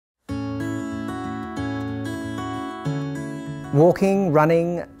Walking,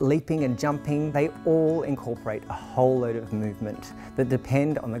 running, leaping and jumping, they all incorporate a whole load of movement that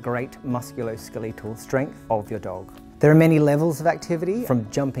depend on the great musculo-skeletal strength of your dog. There are many levels of activity, from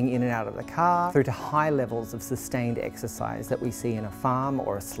jumping in and out of the car through to high levels of sustained exercise that we see in a farm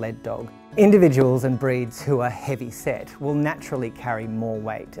or a sled dog. Individuals and breeds who are heavy set will naturally carry more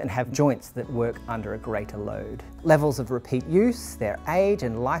weight and have joints that work under a greater load. Levels of repeat use, their age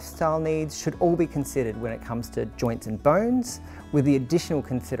and lifestyle needs should all be considered when it comes to joints and bones, with the additional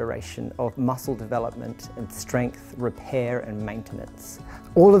consideration of muscle development and strength, repair and maintenance.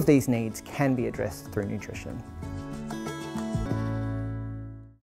 All of these needs can be addressed through nutrition.